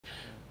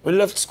we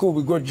left school,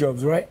 we got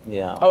jobs, right?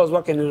 Yeah. I was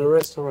working in a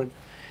restaurant.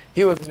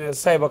 He was in a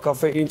cyber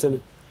cafe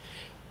internet.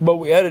 But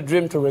we had a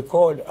dream to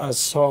record a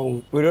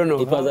song. We don't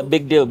know. It was a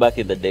big deal back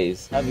in the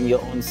days, having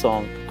your own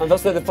song. And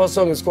that's why the first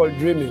song is called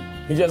Dreaming.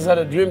 We just had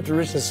a dream to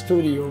reach the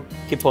studio.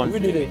 Keep on. We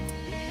did it.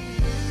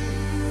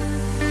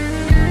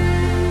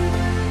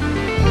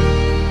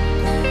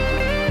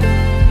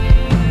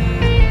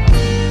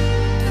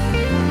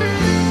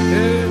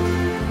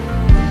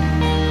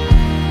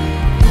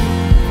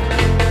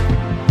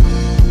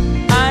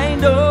 I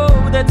know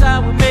that I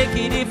will make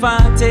it if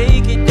I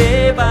take it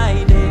day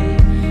by day.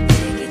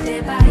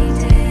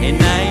 And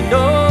I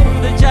know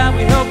the job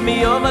will help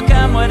me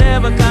overcome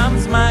whatever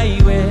comes my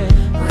way.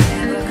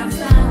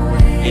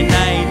 And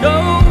I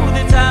know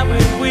that I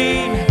will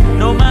win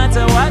no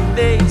matter what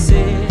they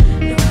say.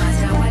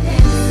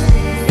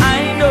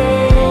 I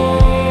know,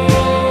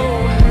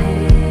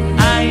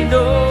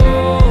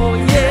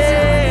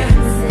 yeah,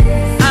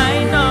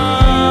 I know.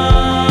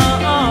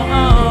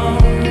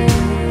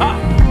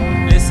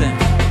 Listen,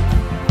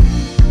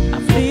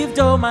 I've lived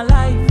all my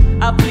life,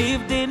 I've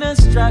lived in a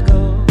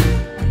struggle.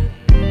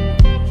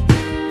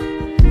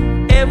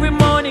 Every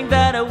morning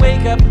that I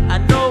wake up, I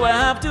know I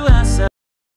have to